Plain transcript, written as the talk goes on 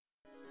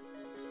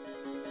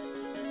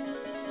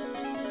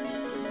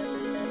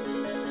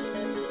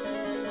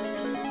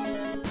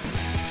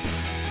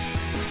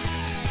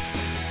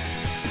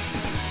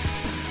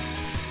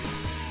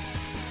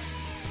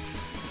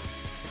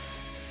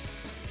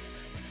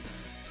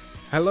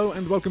Hello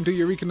and welcome to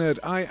Eureka Nerd.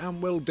 I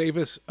am Will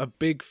Davis, a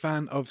big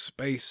fan of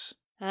space.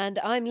 And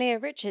I'm Leah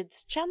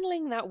Richards,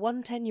 channeling that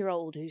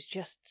 10-year-old who's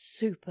just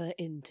super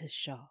into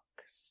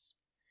sharks.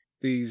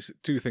 These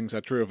two things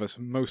are true of us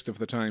most of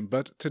the time,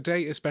 but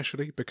today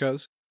especially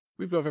because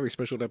we've got a very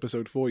special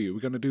episode for you. We're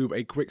going to do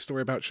a quick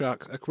story about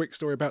sharks, a quick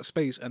story about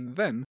space, and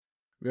then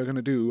we're going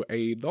to do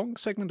a long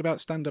segment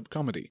about stand-up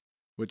comedy,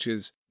 which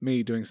is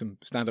me doing some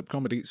stand-up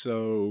comedy,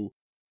 so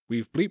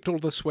we've bleeped all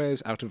the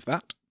swears out of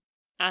that.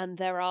 And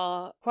there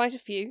are quite a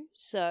few,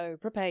 so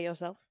prepare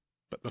yourself.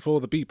 But before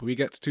the beep, we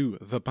get to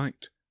The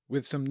Bite,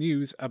 with some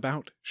news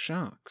about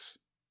sharks.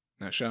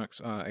 Now,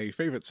 sharks are a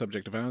favourite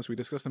subject of ours. We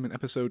discussed them in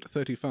episode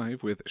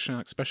 35 with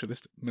shark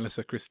specialist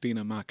Melissa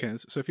Cristina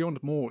Marquez, so if you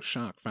want more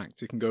shark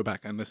facts, you can go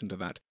back and listen to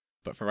that.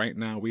 But for right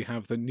now, we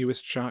have the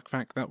newest shark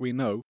fact that we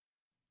know.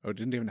 Oh,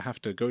 didn't even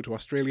have to go to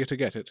Australia to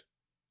get it.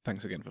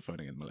 Thanks again for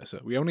phoning in,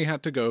 Melissa. We only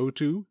had to go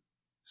to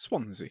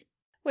Swansea.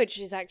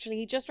 Which is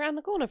actually just round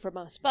the corner from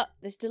us. But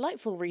this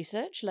delightful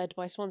research, led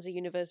by Swansea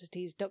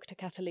University's Dr.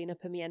 Catalina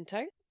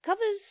Pimiento,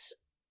 covers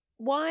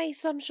why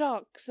some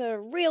sharks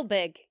are real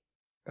big.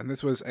 And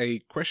this was a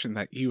question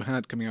that you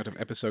had coming out of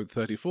episode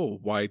 34.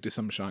 Why do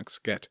some sharks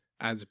get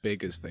as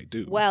big as they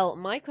do? Well,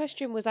 my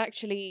question was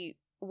actually,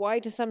 why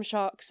do some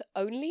sharks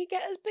only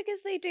get as big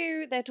as they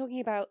do? They're talking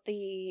about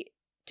the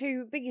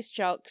two biggest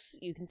sharks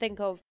you can think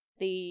of.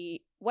 The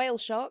whale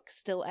shark,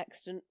 still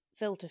extant,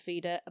 filter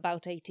feeder,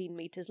 about 18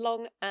 metres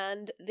long,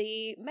 and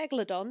the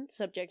megalodon,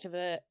 subject of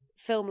a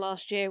film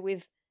last year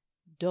with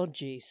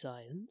dodgy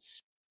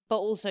science, but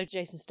also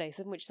Jason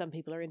Statham, which some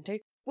people are into,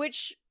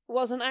 which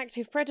was an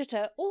active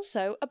predator,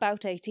 also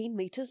about 18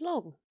 metres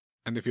long.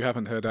 And if you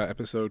haven't heard our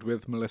episode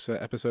with Melissa,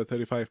 episode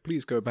 35,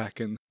 please go back,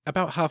 and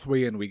about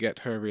halfway in we get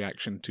her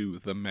reaction to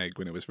The Meg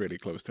when it was really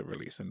close to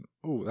release, and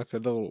ooh, that's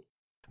a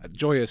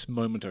joyous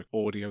moment of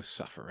audio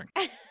suffering.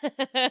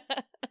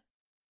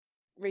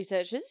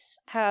 Researchers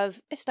have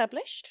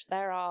established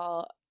there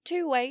are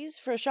two ways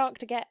for a shark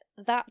to get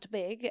that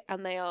big,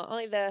 and they are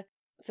either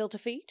filter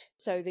feed,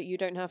 so that you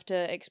don't have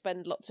to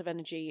expend lots of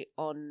energy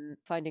on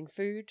finding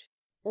food,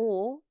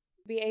 or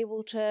be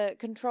able to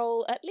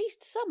control at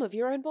least some of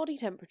your own body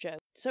temperature.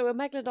 So a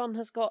megalodon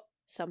has got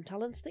some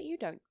talents that you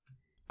don't.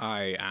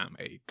 I am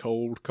a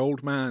cold,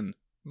 cold man,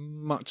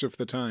 much of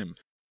the time.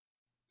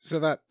 So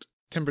that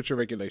temperature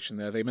regulation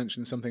there, they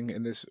mentioned something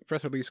in this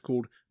press release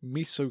called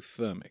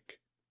mesothermic.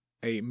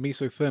 A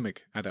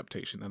mesothermic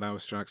adaptation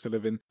allows sharks to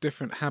live in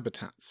different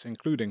habitats,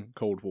 including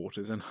cold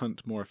waters, and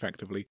hunt more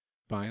effectively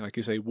by, like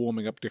you say,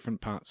 warming up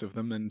different parts of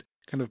them and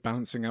kind of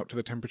balancing out to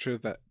the temperature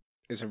that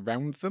is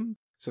around them,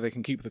 so they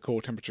can keep the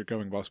core temperature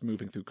going whilst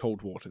moving through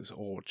cold waters,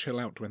 or chill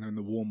out when they're in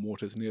the warm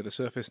waters near the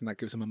surface, and that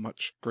gives them a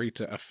much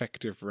greater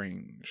effective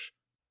range.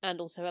 And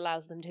also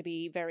allows them to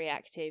be very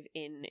active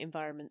in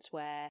environments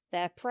where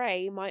their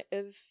prey might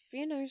have,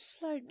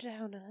 slowed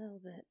down a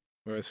little bit.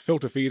 Whereas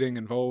filter feeding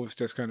involves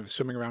just kind of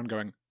swimming around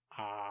going,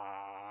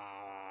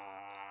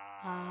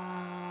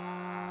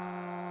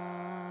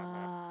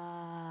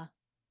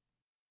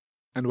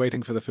 and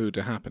waiting for the food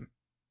to happen.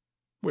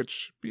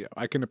 Which, yeah,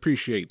 I can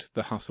appreciate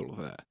the hustle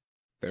there.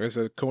 There is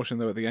a caution,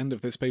 though, at the end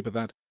of this paper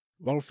that,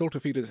 while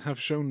filter feeders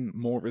have shown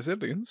more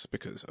resilience,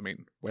 because,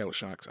 whale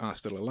sharks are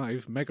still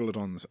alive,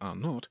 megalodons are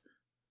not,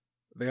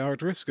 they are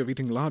at risk of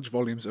eating large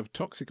volumes of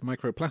toxic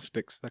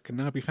microplastics that can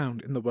now be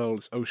found in the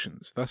world's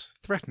oceans, thus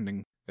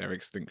threatening their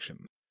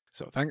extinction.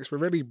 So thanks for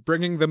really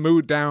bringing the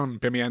mood down,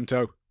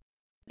 Pimiento.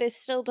 This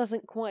still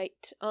doesn't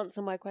quite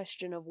answer my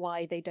question of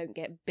why they don't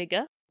get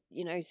bigger.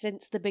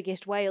 Since the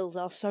biggest whales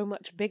are so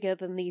much bigger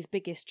than these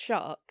biggest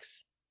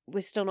sharks,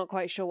 we're still not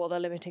quite sure what the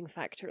limiting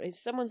factor is.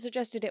 Someone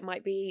suggested it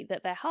might be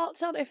that their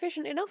hearts aren't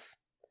efficient enough,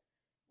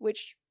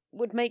 which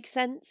would make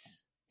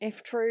sense,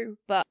 if true,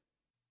 but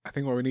I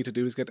think what we need to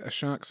do is get a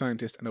shark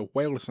scientist and a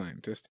whale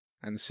scientist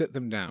and sit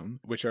them down.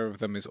 Whichever of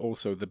them is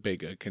also the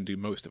bigger can do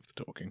most of the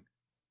talking.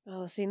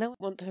 Oh, see, now I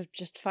want to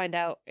just find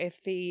out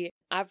if the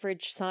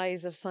average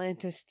size of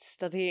scientists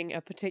studying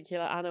a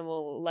particular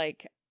animal,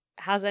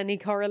 has any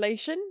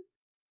correlation?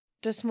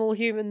 Do small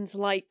humans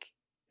like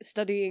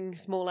studying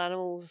small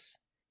animals?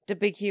 Do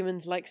big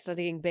humans like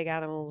studying big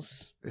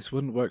animals? This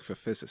wouldn't work for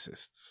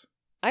physicists.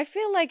 I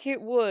feel like it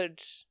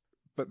would.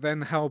 But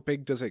then how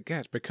big does it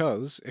get?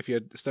 Because if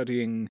you're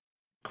studying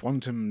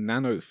quantum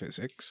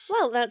nanophysics...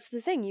 Well, that's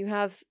the thing. You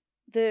have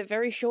the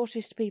very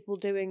shortest people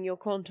doing your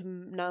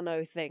quantum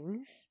nano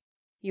things.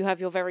 You have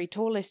your very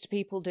tallest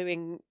people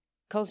doing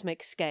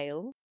cosmic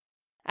scale.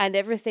 And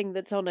everything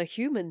that's on a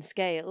human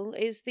scale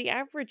is the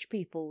average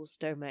people's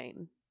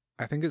domain.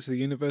 I think it's the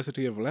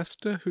University of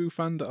Leicester who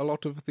fund a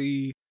lot of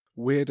the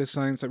weirder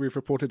science that we've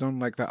reported on,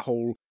 like that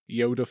whole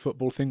Yoda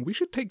football thing. We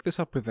should take this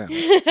up with them.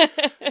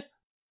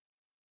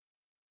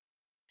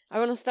 I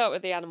want to start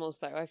with the animals,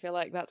 though. I feel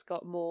like that's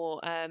got more...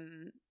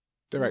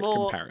 direct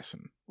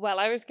comparison. Well,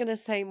 I was going to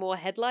say more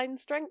headline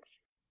strength.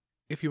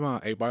 If you are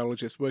a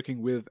biologist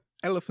working with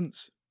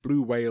elephants,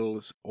 blue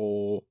whales,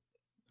 or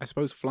I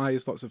suppose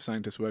flies, lots of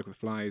scientists work with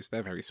flies,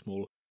 they're very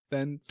small,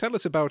 then tell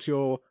us about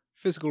your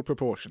physical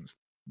proportions.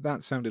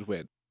 That sounded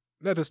weird.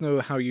 Let us know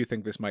how you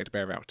think this might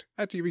bear out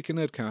at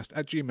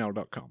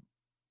eurekanerdcast@gmail.com.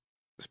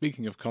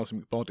 Speaking of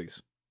cosmic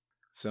bodies,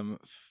 some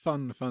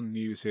fun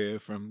news here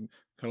from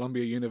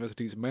Columbia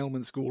University's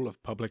Mailman School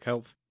of Public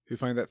Health, who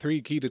find that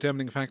 3 key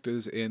determining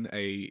factors in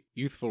a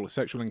youthful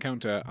sexual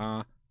encounter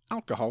are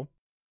alcohol,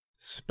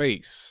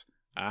 space,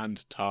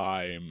 and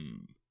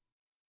time.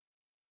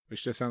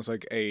 Which just sounds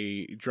like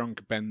a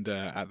drunk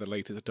Bender at the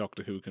latest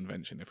Doctor Who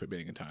convention, if we're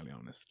being entirely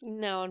honest.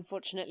 No,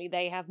 unfortunately,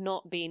 they have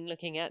not been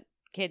looking at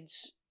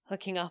kids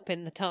hooking up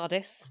in the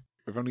TARDIS.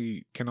 We've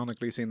only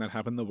canonically seen that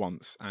happen the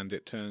once, and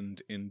it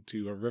turned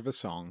into a river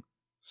song.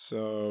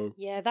 So...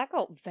 yeah, that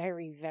got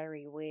very,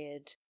 very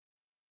weird.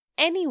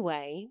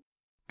 Anyway,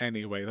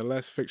 the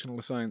less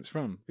fictional science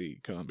from the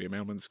Columbia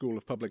Mailman School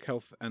of Public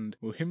Health and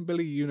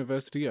Muhimbili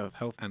University of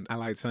Health and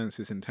Allied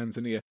Sciences in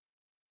Tanzania,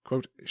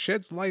 quote,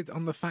 sheds light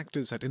on the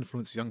factors that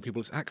influence young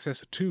people's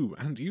access to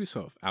and use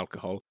of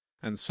alcohol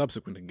and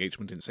subsequent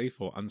engagement in safe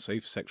or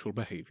unsafe sexual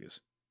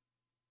behaviors.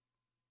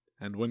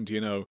 And wouldn't you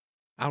know,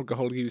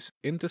 alcohol use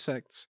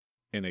intersects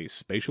in a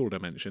spatial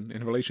dimension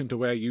in relation to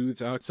where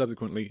youths are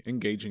subsequently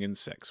engaging in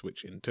sex,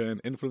 which in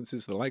turn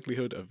influences the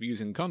likelihood of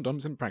using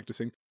condoms and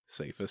practicing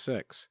safer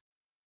sex.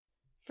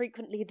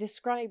 frequently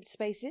described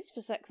spaces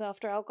for sex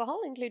after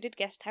alcohol included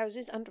guest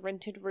houses and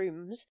rented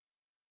rooms,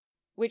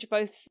 which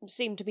both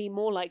seem to be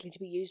more likely to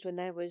be used when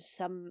there was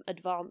some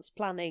advanced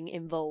planning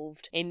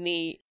involved in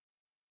the,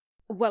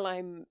 well,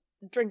 I'm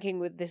drinking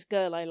with this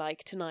girl I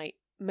like tonight,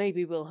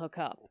 maybe we'll hook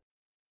up.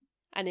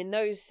 And in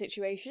those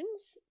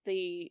situations,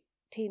 the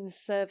teens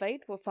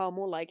surveyed were far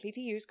more likely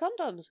to use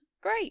condoms.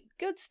 Great,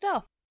 good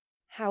stuff.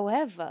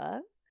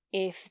 However,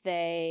 if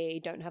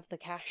they don't have the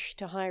cash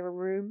to hire a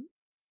room,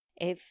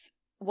 if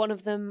one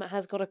of them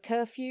has got a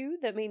curfew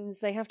that means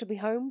they have to be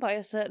home by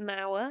a certain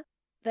hour,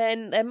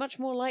 then they're much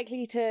more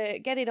likely to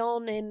get it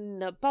on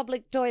in a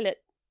public toilet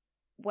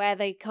where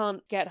they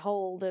can't get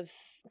hold of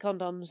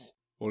condoms.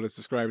 Or as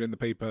described in the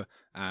paper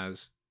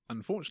as,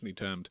 unfortunately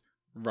termed,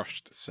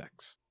 rushed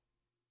sex.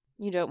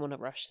 You don't want to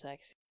rush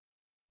sex.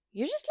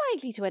 You're just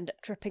likely to end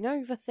up tripping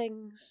over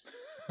things.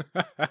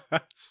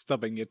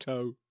 Stubbing your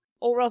toe.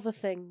 Or other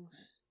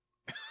things.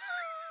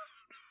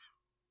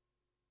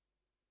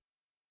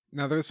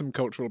 Now, there is some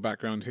cultural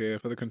background here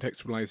for the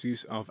contextualized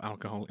use of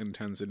alcohol in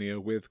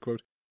Tanzania with,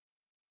 quote,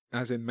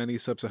 as in many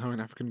sub-Saharan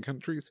African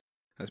countries,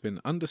 has been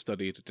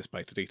understudied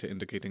despite data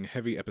indicating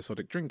heavy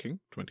episodic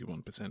drinking,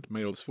 21%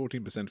 males,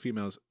 14%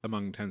 females,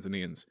 among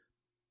Tanzanians.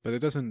 But it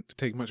doesn't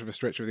take much of a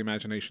stretch of the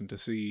imagination to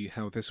see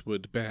how this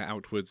would bear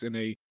outwards in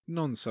a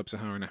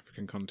non-sub-Saharan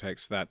African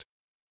context that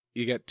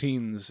you get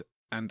teens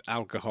and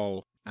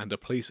alcohol and a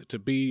place to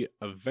be,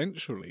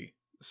 eventually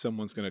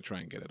someone's going to try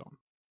and get it on.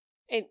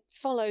 It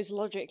follows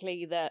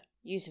logically that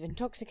use of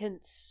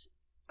intoxicants,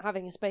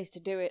 having a space to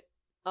do it,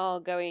 are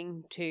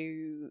going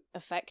to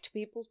affect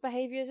people's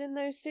behaviours in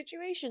those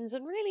situations.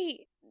 And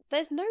really,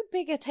 there's no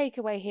bigger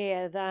takeaway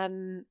here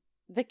than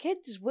the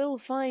kids will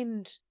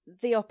find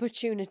the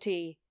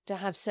opportunity to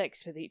have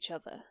sex with each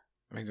other.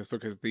 I mean, just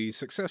look at the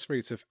success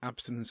rates of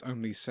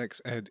abstinence-only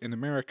sex ed in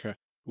America,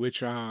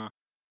 which are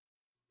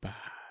bad.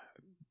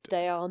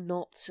 They are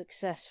not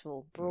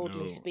successful,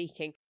 broadly No.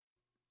 speaking.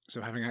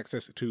 So having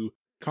access to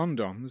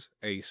condoms,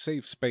 a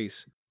safe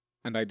space,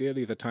 and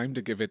ideally the time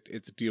to give it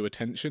its due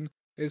attention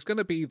is going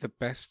to be the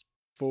best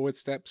forward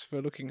steps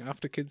for looking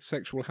after kids'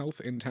 sexual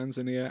health in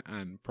Tanzania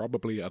and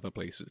probably other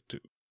places too.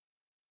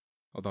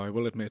 Although I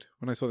will admit,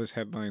 when I saw this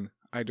headline,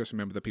 I just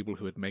remember the people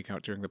who would make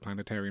out during the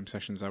planetarium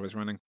sessions I was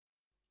running.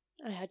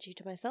 I had you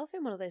to myself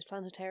in one of those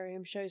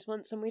planetarium shows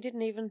once, and we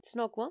didn't even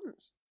snog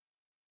once.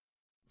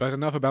 But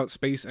enough about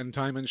space and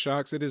time and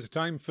sharks, it is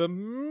time for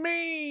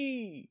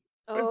me!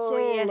 It's Oh,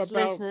 all yes,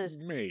 about listeners.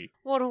 me.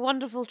 What a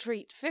wonderful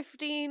treat.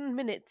 15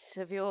 minutes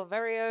of your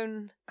very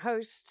own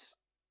host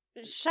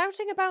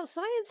shouting about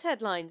science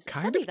headlines.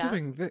 Kind Funny of that.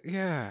 doing that,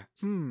 yeah.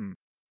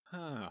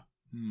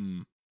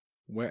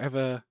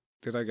 Wherever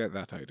did I get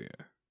that idea?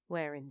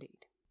 Where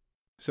indeed.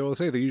 So I'll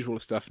say the usual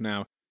stuff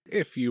now.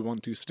 If you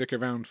want to stick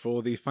around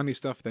for the funny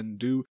stuff, then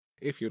do.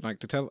 If you'd like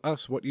to tell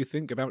us what you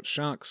think about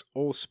sharks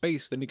or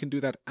space, then you can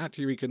do that at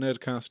Eureka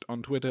Nerdcast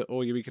on Twitter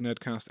or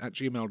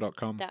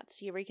eurekanerdcast@gmail.com.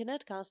 That's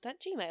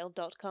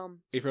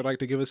eurekanerdcast@gmail.com. If you'd like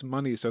to give us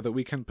money so that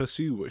we can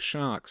pursue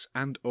sharks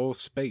and or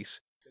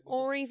space,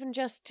 Or even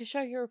just to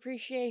show your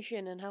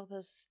appreciation and help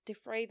us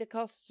defray the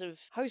costs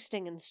of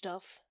hosting and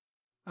stuff.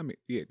 I mean,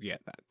 yeah,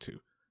 that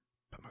too.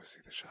 But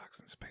mostly the sharks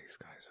and space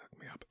guys hook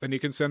me up. Then you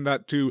can send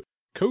that to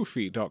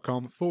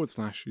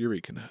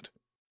ko-fi.com/EurekaNerd.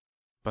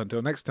 But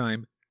until next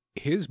time,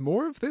 here's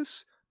more of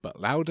this, but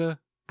louder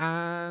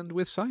and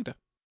with cider.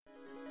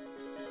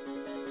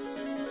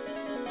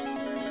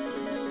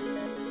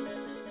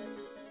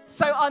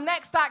 So our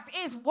next act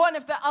is one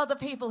of the other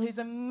people who's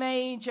a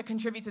major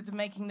contributor to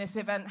making this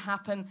event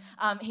happen.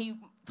 He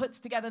puts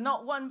together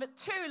not one but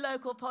two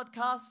local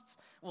podcasts.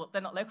 Well,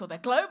 they're not local, they're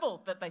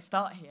global, but they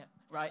start here,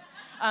 right?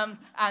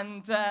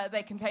 And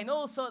they contain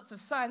all sorts of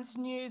science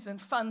news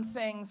and fun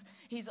things.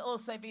 He's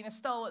also been a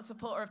stalwart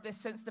supporter of this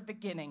since the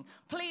beginning.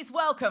 Please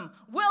welcome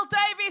Will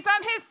Davies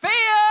and his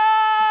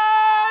Fears!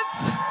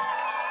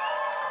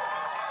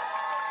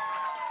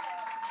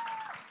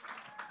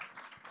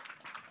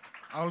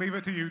 leave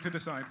it to you to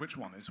decide which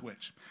one is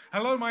which.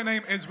 Hello, my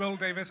name is Will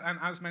Davis, and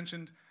as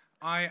mentioned,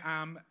 I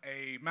am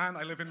a man.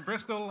 I live in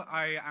Bristol.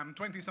 I am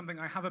 20-something.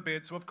 I have a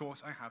beard, so of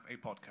course I have a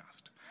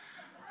podcast.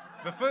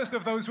 The first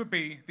of those would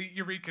be the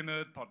Eureka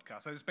Nerd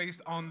podcast. It's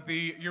based on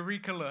the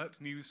Eureka Alert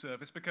news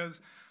service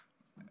because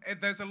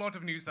there's a lot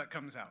of news that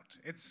comes out.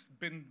 It's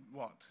been,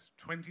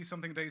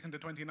 20-something days into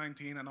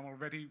 2019, and I'm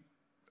already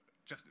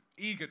just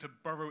eager to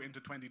burrow into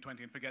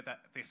 2020 and forget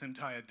that this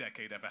entire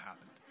decade ever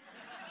happened.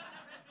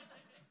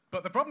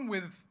 But the problem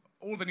with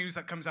all the news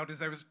that comes out is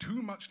there is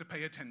too much to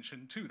pay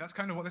attention to. That's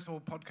kind of what this whole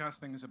podcast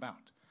thing is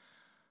about.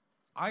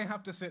 I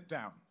have to sit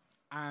down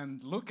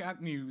and look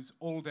at news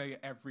all day,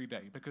 every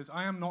day, because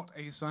I am not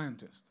a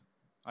scientist.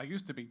 I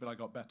used to be, but I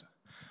got better.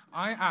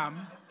 I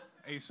am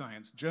a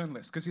science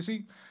journalist, because you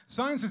see,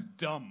 science is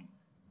dumb.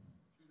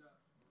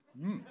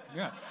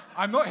 Yeah.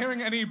 I'm not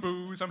hearing any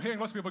boos. I'm hearing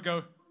lots of people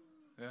go,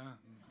 yeah.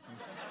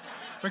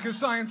 Because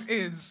science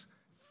is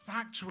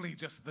factually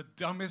just the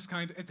dumbest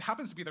kind. It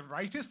happens to be the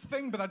rightest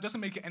thing, but that doesn't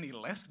make it any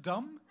less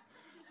dumb.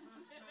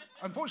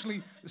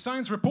 Unfortunately,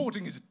 science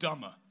reporting is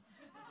dumber.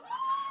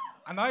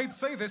 And I'd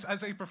say this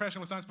as a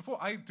professional science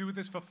before. I do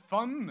this for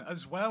fun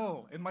as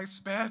well, in my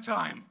spare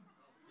time.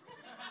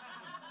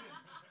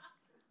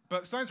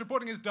 But science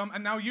reporting is dumb,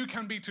 and now you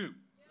can be too.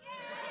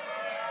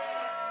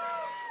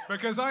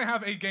 Because I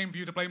have a game for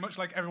you to play, much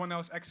like everyone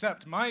else,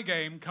 except my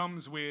game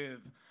comes with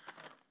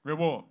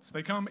rewards.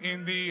 They come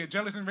in the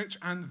gelatin-rich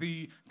and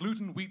the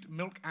gluten, wheat,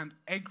 milk, and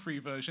egg-free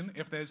version.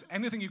 If there's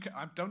anything you can...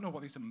 I don't know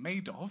what these are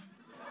made of.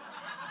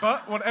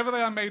 But whatever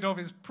they are made of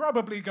is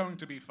probably going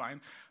to be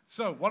fine.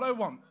 So what I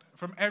want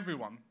from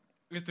everyone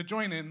is to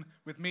join in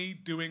with me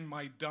doing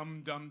my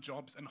dumb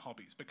jobs and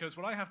hobbies. Because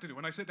what I have to do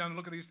when I sit down and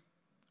look at these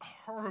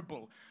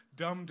horrible,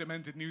 dumb,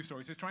 demented news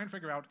stories is try and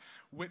figure out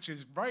which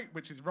is right,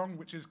 which is wrong,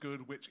 which is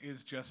good, which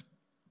is just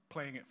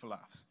playing it for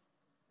laughs.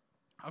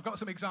 I've got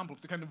some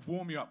examples to kind of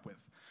warm you up with.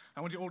 I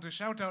want you all to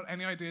shout out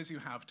any ideas you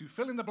have to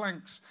fill in the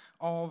blanks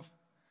of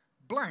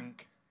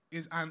blank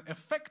is an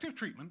effective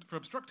treatment for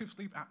obstructive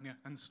sleep apnea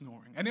and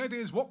snoring. Any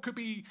ideas what could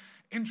be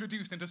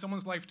introduced into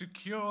someone's life to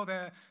cure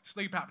their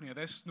sleep apnea,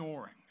 their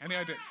snoring? Any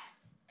ideas?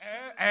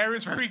 Air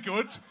is very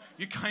good.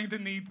 You kind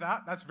of need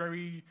that. That's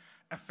very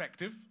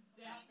effective.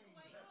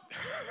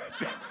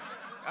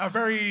 A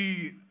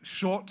very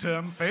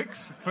short-term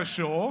fix, for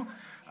sure.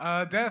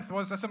 Death,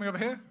 was there something over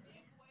here?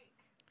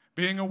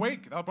 Being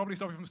awake. That'll probably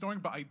stop you from snoring,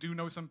 but I do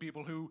know some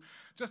people who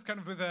just kind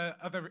of with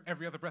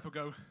every other breath will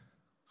go,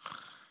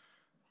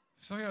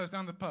 so yeah, I was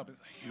down the pub. It's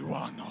like, you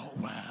are not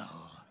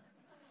well.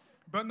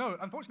 But no,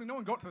 unfortunately, no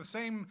one got to the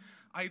same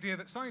idea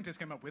that scientists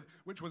came up with,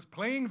 which was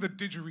playing the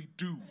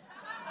didgeridoo.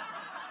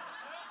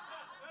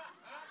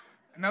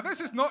 Now,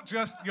 this is not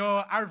just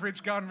your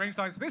average garden range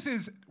science. This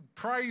is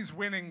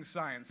prize-winning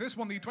science. This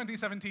won the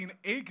 2017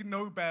 Ig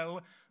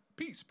Nobel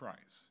Peace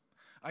Prize.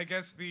 I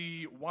guess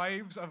the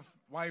wives,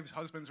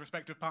 husbands,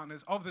 respective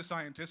partners of the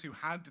scientists who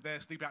had their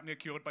sleep apnea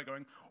cured by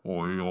going,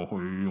 oi,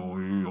 oi,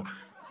 oi,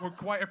 were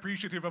quite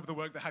appreciative of the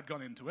work that had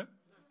gone into it.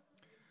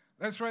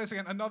 Let's try this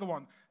again. Another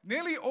one.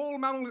 Nearly all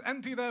mammals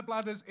empty their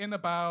bladders in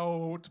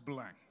about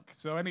blank.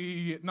 So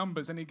any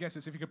numbers, any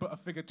guesses, if you could put a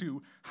figure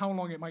to how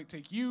long it might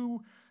take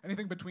you,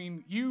 anything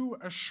between you,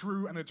 a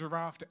shrew, and a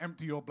giraffe to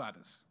empty your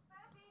bladders?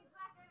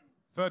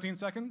 13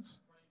 seconds?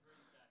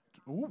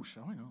 Ooh,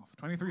 showing off.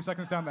 23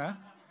 seconds down there.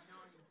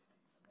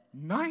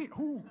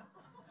 Ooh.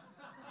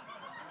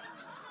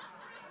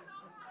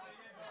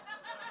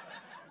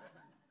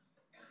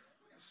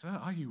 Sir,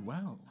 are you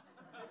well?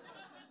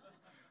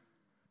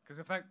 Because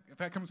if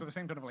that comes with the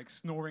same kind of like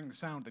snoring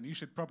sound, then you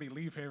should probably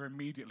leave here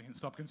immediately and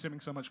stop consuming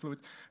so much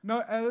fluids.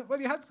 No, well,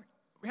 we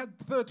had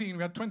 13,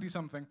 we had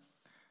 20-something.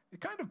 You're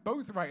kind of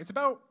both right. It's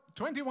about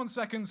 21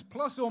 seconds,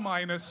 plus or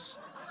minus.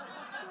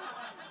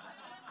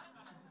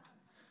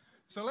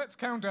 So let's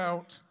count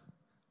out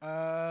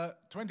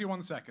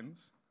 21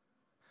 seconds.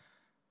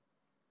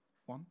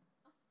 1,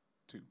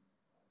 2,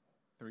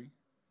 3.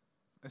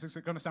 This is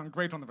going to sound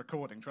great on the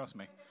recording, trust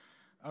me.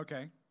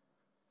 Okay.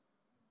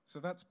 So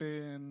that's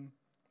been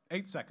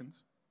 8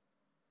 seconds.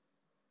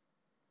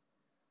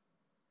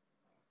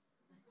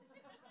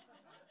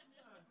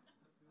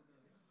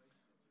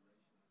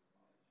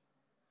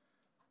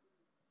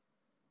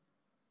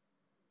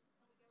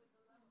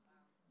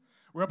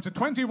 We're up to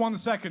 21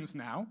 seconds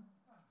now.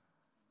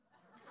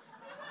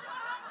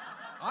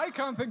 I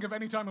can't think of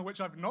any time in which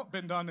I've not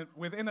been done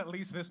within at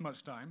least this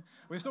much time.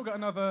 We've still got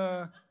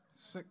another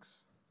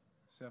 6,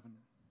 7,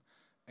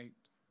 8, 9,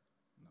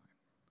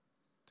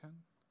 10,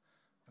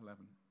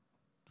 11,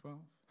 12.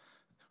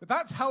 But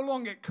that's how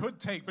long it could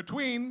take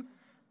between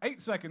 8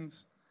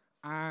 seconds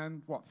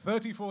and,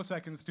 34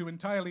 seconds to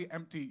entirely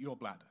empty your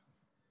bladder.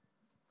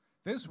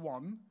 This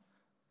won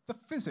the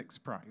physics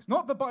prize,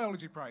 not the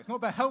biology prize,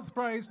 not the health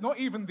prize, not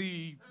even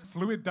the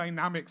fluid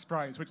dynamics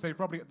prize, which they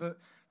probably, the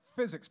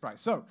physics prize.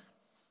 So,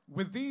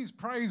 with these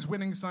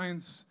prize-winning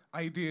science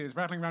ideas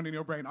rattling around in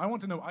your brain, I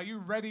want to know, are you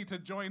ready to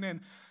join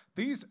in?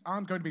 These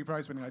aren't going to be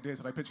prize-winning ideas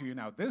that I pitch to you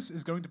now. This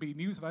is going to be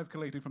news that I've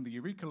collated from the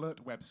Eureka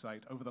Alert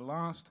website over the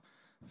last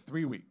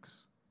 3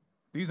 weeks.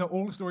 These are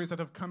all stories that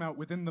have come out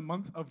within the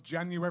month of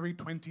January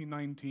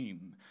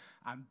 2019.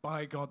 And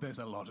by God, there's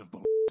a lot of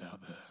bullshit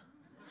out there.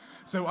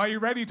 So are you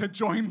ready to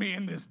join me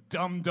in this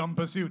dumb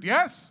pursuit,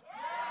 yes?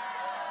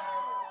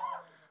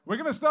 We're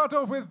going to start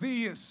off with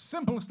the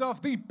simple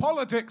stuff, the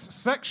politics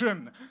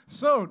section.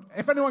 So,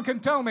 if anyone can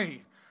tell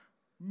me,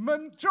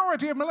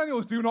 majority of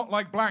millennials do not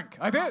like blank.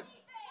 I did.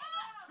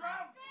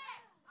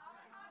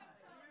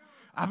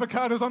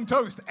 Avocados on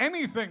toast,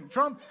 anything.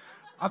 Trump.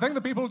 I think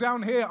the people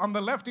down here on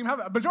the left team have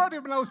it. A majority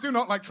of millennials do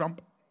not like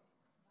Trump.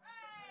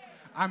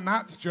 And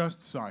that's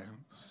just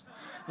science.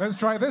 Let's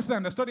try this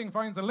then. The studying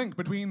finds a link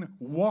between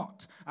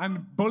what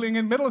and bullying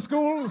in middle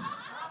schools.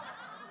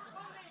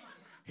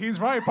 He's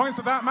right, points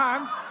at that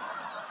man.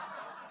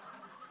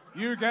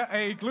 You get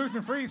a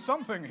gluten-free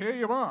something. Here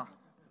you are.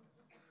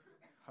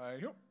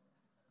 Hi-yo.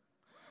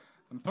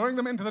 I'm throwing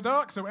them into the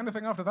dark, so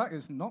anything after that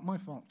is not my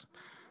fault.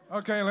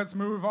 Okay, let's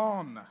move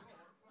on.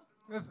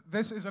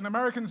 This is an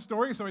American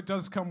story, so it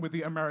does come with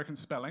the American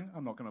spelling.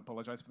 I'm not going to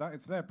apologize for that.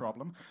 It's their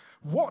problem.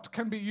 What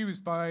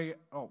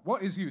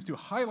is used to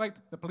highlight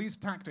the police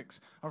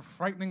tactics of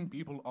frightening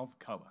people of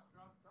color?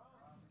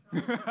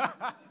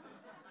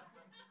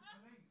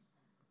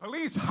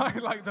 Police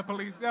highlight the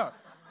police. Yeah.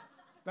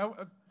 Now,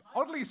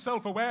 oddly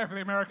self-aware for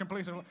the American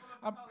police.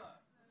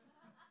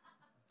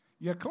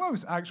 You're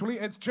close, actually.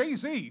 It's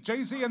Jay-Z.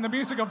 Jay-Z and the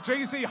music of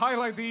Jay-Z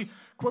highlight the,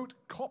 quote,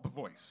 cop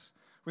voice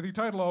with the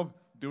title of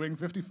Doing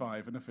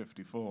 55 in a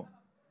 54.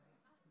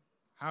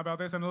 How about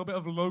this? And a little bit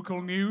of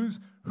local news.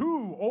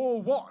 Who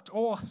or what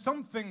or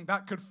something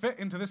that could fit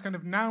into this kind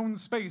of noun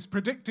space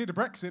predicted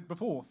Brexit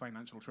before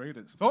financial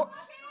traders?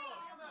 Thoughts?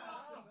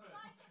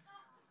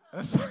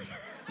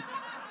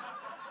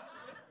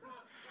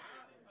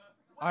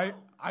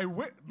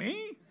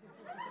 Me?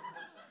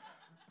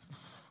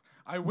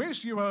 I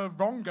wish you were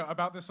wronger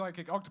about the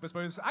psychic octopus,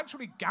 but it's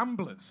actually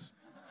gamblers.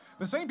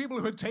 The same people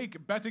who would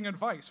take betting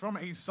advice from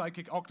a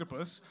psychic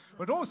octopus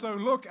would also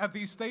look at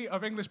the state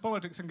of English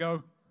politics and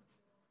go,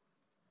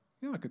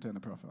 yeah, I could turn a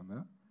profit on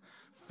that.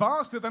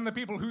 Faster than the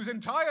people whose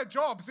entire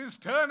jobs is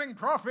turning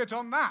profit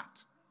on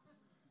that.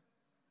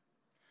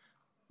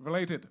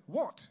 Related,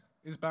 what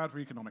is bad for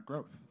economic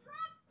growth?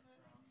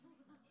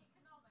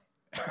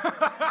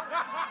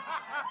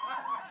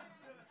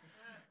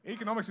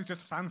 Economics is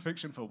just fan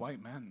fiction for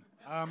white men.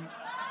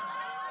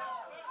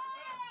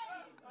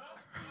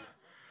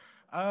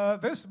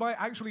 This might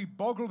actually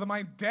boggle the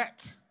mind.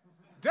 Debt.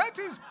 Debt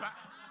is bad.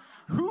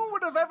 Who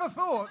would have ever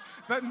thought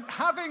that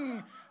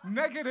having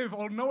negative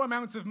or no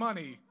amounts of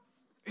money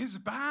is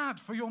bad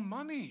for your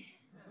money?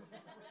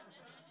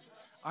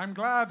 I'm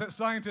glad that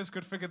scientists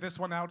could figure this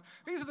one out.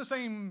 These are the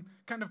same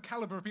kind of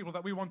caliber of people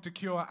that we want to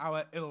cure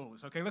our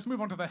ills. Okay, let's move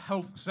on to the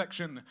health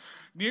section.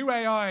 New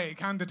AI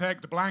can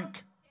detect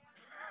blank.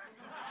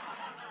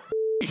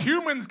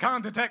 Humans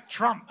can't detect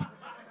Trump.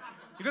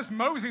 He just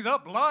moseys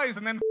up, lies,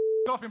 and then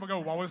off. People go,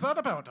 what was that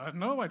about? I don't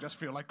know, I just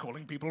feel like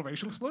calling people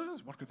racial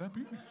slurs. What could that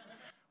be?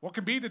 What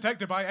can be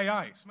detected by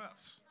AI?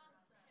 Smurfs.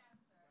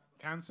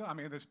 Cancer? I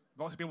mean, there's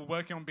lots of people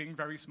working on being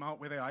very smart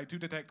with AI to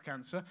detect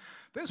cancer.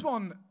 This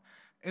one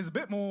is a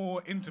bit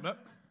more intimate.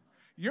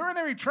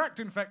 Urinary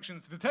tract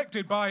infections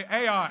detected by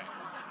AI.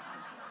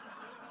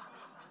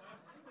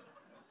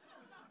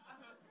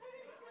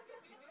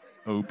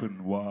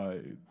 Open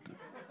wide.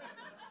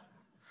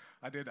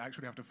 I did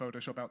actually have to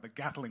Photoshop out the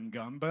Gatling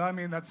gun, but I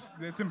mean,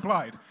 it's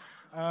implied.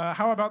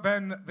 How about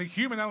then the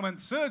human element?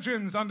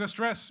 Surgeons under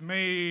stress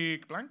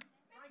make blank.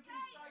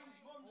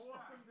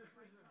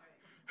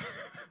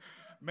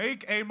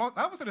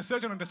 That wasn't a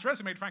surgeon under stress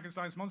who made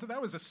Frankenstein's monster.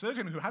 That was a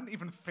surgeon who hadn't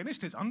even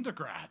finished his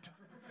undergrad.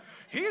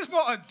 He's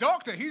not a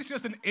doctor. He's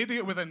just an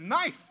idiot with a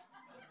knife.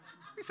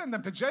 We send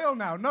them to jail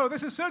now. No,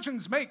 this is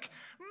surgeons make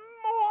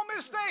more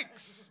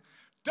mistakes.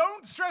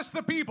 Don't stress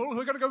the people who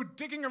are going to go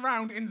digging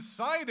around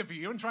inside of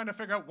you and trying to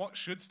figure out what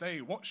should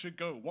stay, what should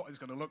go, what is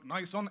going to look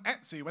nice on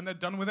Etsy when they're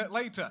done with it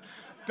later.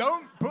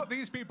 Don't put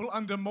these people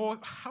under more...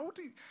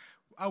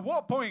 At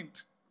what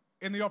point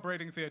in the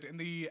operating theatre, in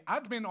the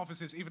admin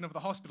offices even of the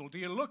hospital, do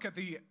you look at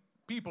the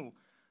people,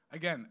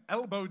 again,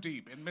 elbow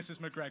deep in Mrs.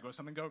 McGregor or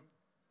something, go, I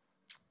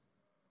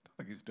don't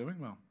think he's doing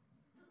well.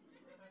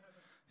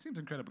 He seems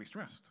incredibly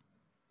stressed.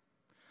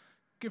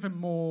 Give him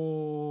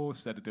more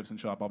sedatives and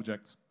sharp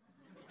objects.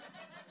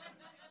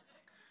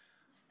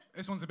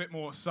 This one's a bit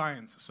more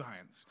science.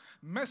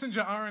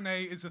 Messenger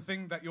RNA is a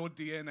thing that your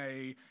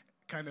DNA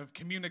kind of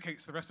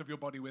communicates the rest of your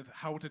body with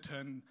how to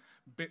turn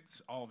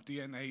bits of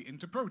DNA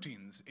into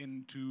proteins,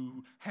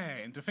 into hair,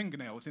 into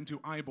fingernails, into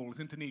eyeballs,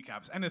 into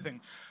kneecaps, anything.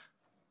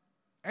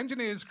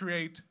 Engineers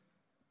create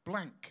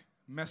blank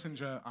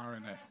messenger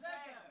RNA.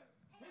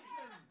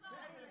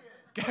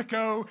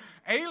 Gecko,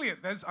 alien.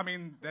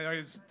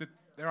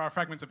 There are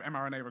fragments of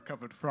mRNA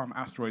recovered from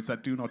asteroids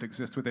that do not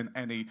exist within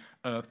any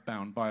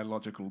Earth-bound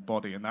biological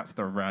body, and that's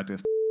the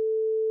raddest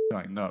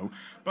I know.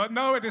 But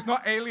no, it is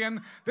not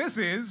alien. This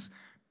is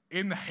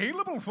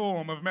inhalable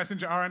form of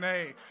messenger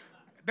RNA.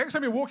 Next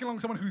time you're walking along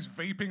someone who's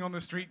vaping on the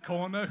street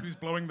corner, who's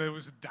blowing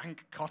those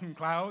dank cotton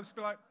clouds,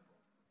 be like,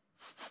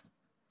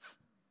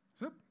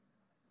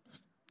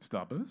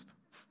 Starburst.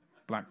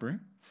 Blackberry.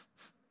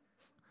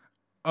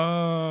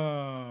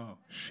 Oh,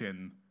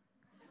 shin.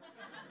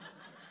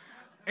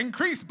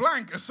 Increased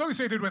blank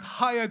associated with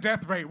higher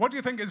death rate. What do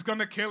you think is going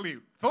to kill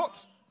you?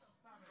 Thoughts?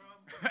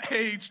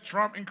 Age,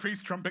 Trump,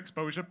 increased Trump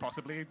exposure,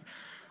 possibly.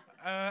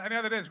 Any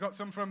other days? We've got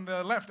some from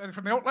the left,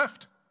 from the alt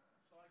left.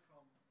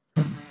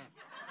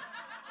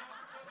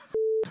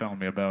 Tell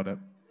me about it.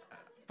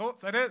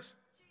 Thoughts, ideas?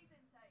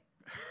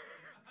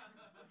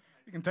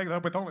 You can take that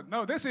up with Holland.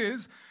 No, this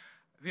is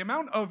the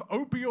amount of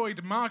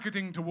opioid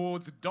marketing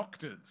towards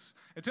doctors.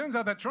 It turns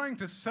out that trying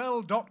to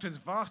sell doctors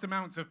vast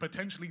amounts of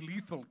potentially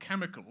lethal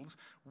chemicals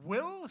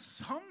will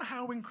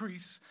somehow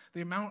increase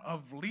the amount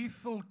of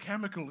lethal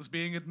chemicals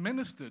being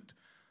administered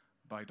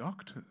by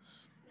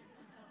doctors.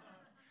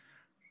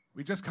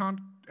 We just can't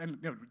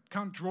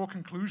draw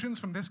conclusions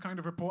from this kind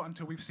of report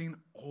until we've seen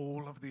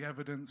all of the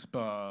evidence.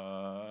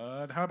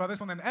 But how about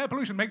this one then? Air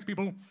pollution makes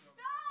people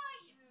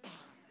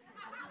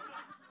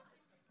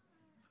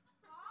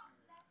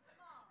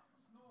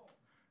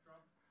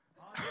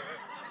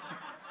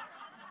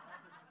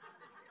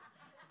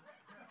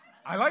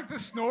I like the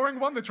snoring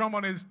one. The Trump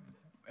one is,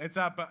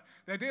 but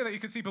the idea that you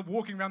can see people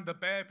walking around the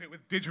bear pit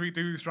with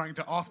didgeridoos trying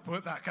to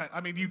off-put that kind. I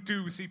mean, you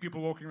do see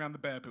people walking around the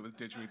bear pit with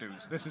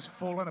didgeridoos. This is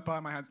falling apart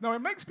in my hands. No, it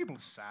makes people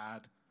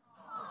sad.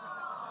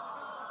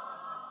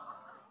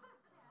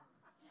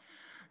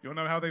 You'll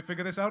know how they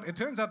figure this out. It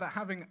turns out that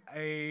having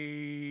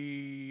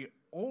a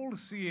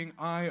all-seeing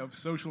eye of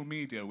social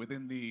media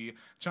within the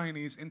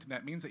Chinese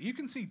internet means that you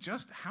can see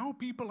just how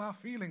people are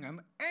feeling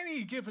on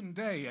any given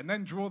day and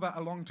then draw that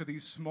along to the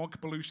smog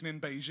pollution in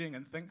Beijing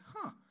and think,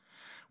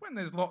 when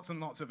there's lots and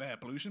lots of air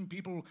pollution,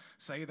 people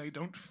say they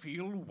don't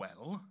feel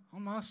well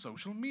on our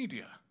social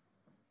media.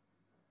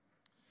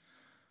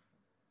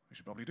 We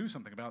should probably do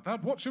something about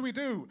that. What should we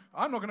do?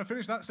 I'm not going to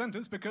finish that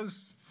sentence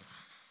because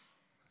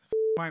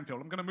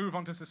minefield. I'm going to move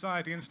on to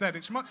society instead.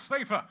 It's much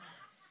safer.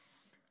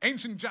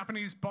 Ancient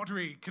Japanese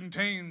pottery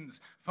contains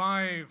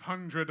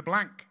 500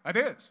 blank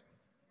ideas.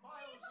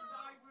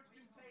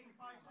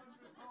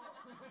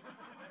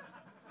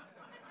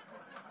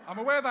 I'm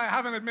aware that I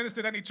haven't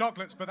administered any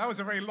chocolates, but that was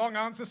a very long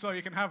answer, so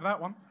you can have that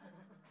one.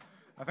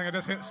 I think I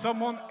just hit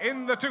someone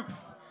in the tooth.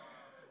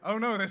 Oh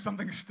no, there's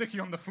something sticky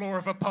on the floor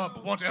of a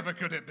pub. Whatever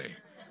could it be?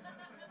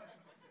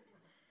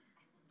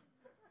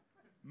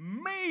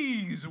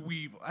 Maize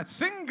weevil, a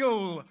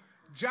single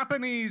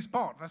Japanese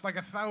pot that's like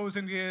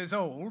 1,000 years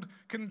old,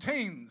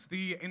 contains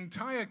the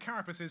entire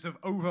carapaces of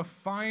over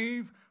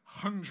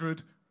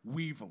 500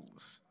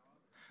 weevils.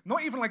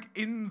 Not even like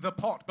in the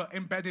pot, but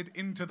embedded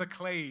into the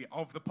clay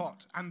of the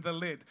pot and the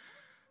lid.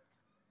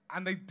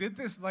 And they did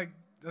this like,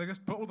 they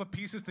just put all the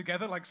pieces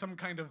together like some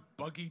kind of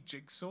buggy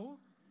jigsaw.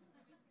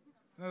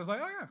 And I was like,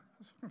 oh yeah,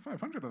 there's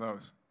 500 of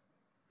those.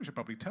 We should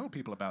probably tell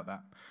people about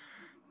that.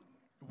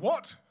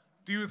 What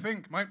do you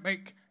think might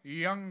make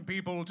young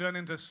people turn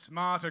into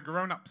smarter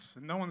grown-ups?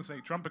 And no one say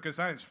Trump because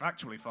that is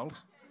factually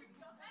false.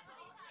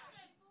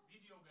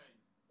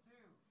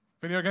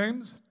 Video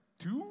games?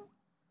 2?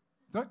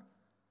 Is that?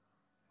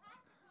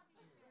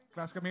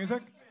 Classical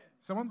music?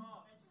 Someone?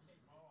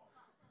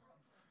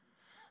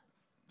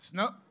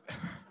 Smart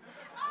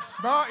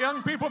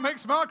young people make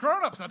smart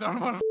grown-ups. I don't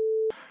know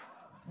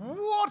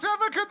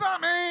whatever could that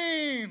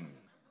mean?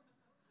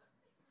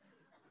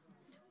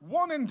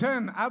 1 in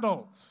 10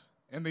 adults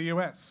in the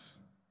US,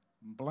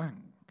 blank.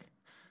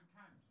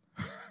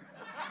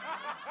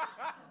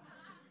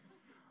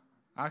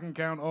 I can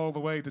count all the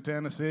way to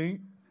Tennessee.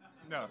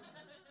 No.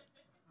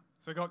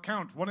 So got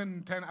count. 1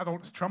 in 10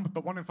 adults Trump,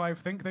 but 1 in 5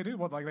 think they do.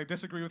 What, like they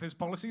disagree with his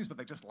policies, but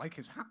they just like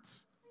his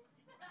hats?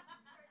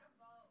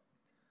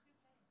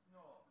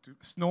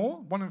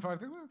 Snore? 1 in 5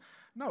 think?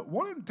 No,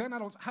 1 in 10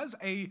 adults has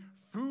a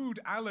food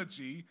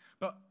allergy,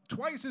 but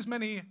twice as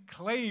many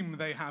claim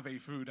they have a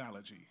food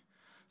allergy.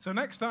 So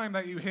next time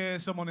that you hear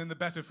someone in the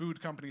Better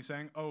Food Company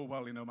saying, oh,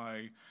 well, you know,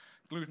 my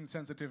gluten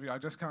sensitivity, I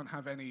just can't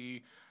have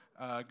any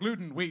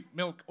gluten, wheat,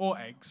 milk, or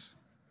eggs.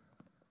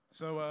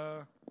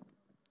 So,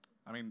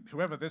 I mean,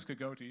 whoever this could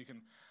go to, you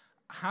can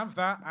have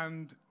that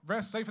and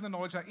rest safe in the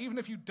knowledge that even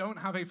if you don't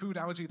have a food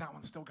allergy, that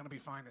one's still going to be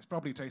fine. It's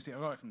probably tasty. I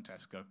got it from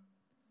Tesco.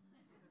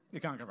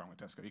 You can't go wrong with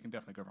Tesco. You can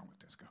definitely go wrong with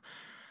Tesco.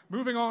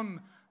 Moving on,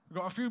 we've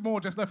got a few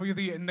more just left for you,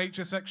 the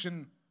nature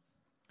section.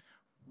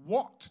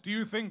 What do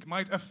you think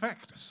might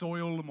affect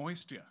soil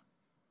moisture?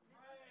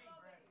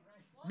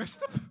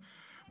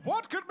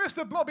 What could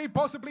Mr. Blobby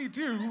possibly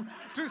do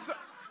to...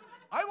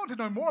 I want to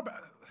know more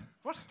about...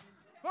 What?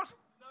 No, you don't.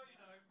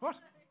 What?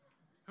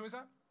 Who is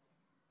that?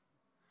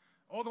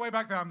 All the way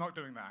back there, I'm not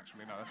doing that,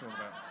 actually. No, that's all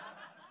about...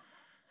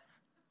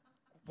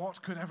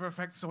 What could ever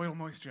affect soil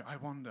moisture, I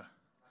wonder?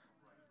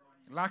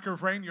 Lack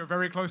of rain, you're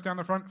very close down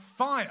the front.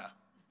 Fire.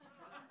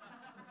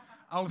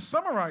 I'll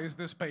summarize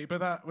this paper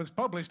that was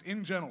published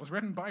in journals,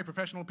 written by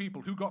professional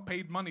people who got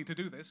paid money to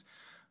do this.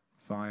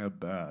 Fire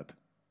bad.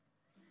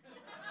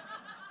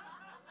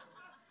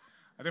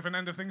 A different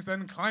end of things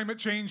then, climate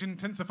change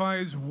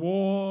intensifies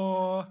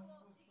war.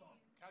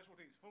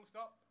 Casualties, full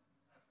stop.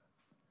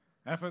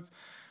 Efforts.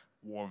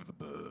 War of the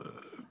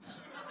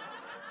birds.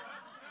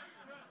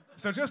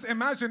 So just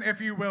imagine, if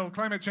you will,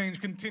 climate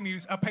change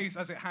continues apace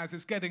as it has.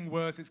 It's getting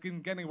worse. It's been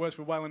getting worse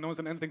for a while, and no one's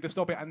done anything to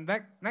stop it. And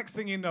next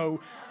thing you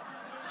know,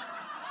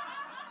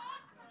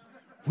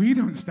 we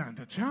don't stand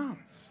a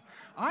chance.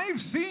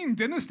 I've seen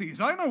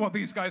dynasties. I know what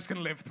these guys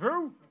can live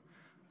through.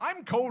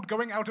 I'm cold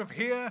going out of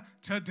here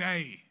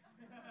today.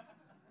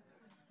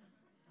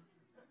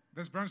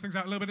 Let's branch things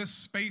out a little bit of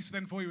space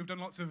then for you. We've done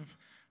lots of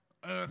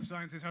Earth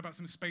sciences. How about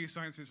some space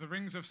sciences? The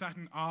rings of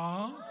Saturn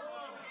are...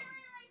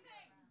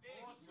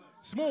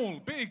 small,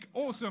 big,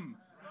 awesome.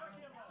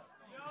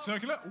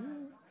 Circular.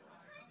 Ooh.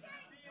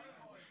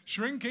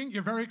 Shrinking.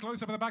 You're very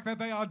close up at the back there.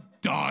 They are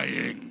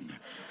dying.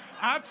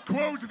 At,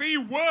 quote, the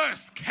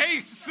worst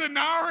case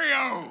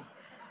scenario.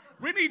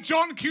 We need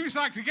John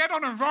Cusack to get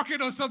on a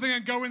rocket or something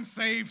and go and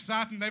save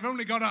Saturn. They've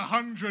only got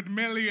 100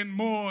 million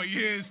more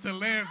years to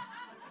live.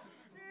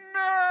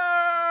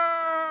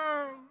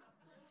 No!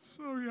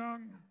 So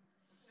young.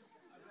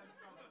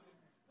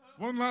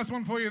 One last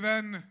one for you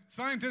then.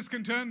 Scientists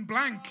can turn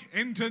blank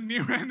into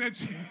new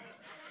energy.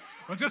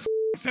 Well, just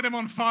set him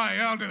on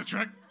fire. I'll do the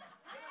trick.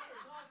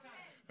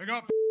 They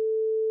got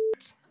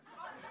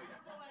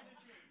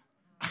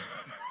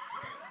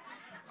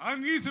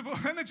unusable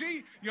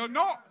energy. You're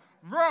not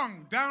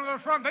wrong. Down at the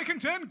front, they can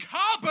turn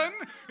carbon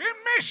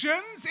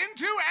emissions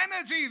into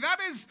energy. That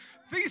is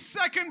the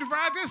second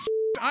raddest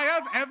I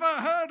have ever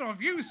heard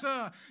of. You,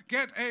 sir,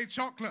 get a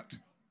chocolate.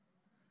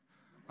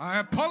 I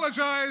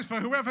apologize for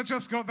whoever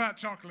just got that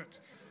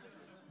chocolate.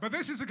 But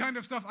this is the kind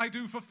of stuff I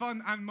do for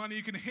fun and money.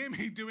 You can hear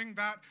me doing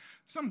that,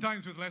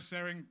 sometimes with less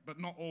sharing, but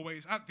not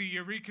always, at the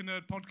Eureka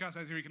Nerd podcast,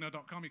 at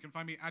eurekanerd.com. You can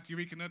find me at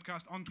Eureka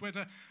Nerdcast on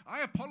Twitter.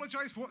 I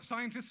apologize for what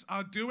scientists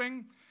are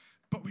doing,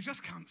 but we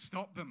just can't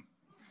stop them.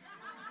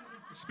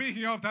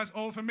 Speaking of, that's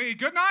all for me.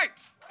 Good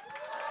night!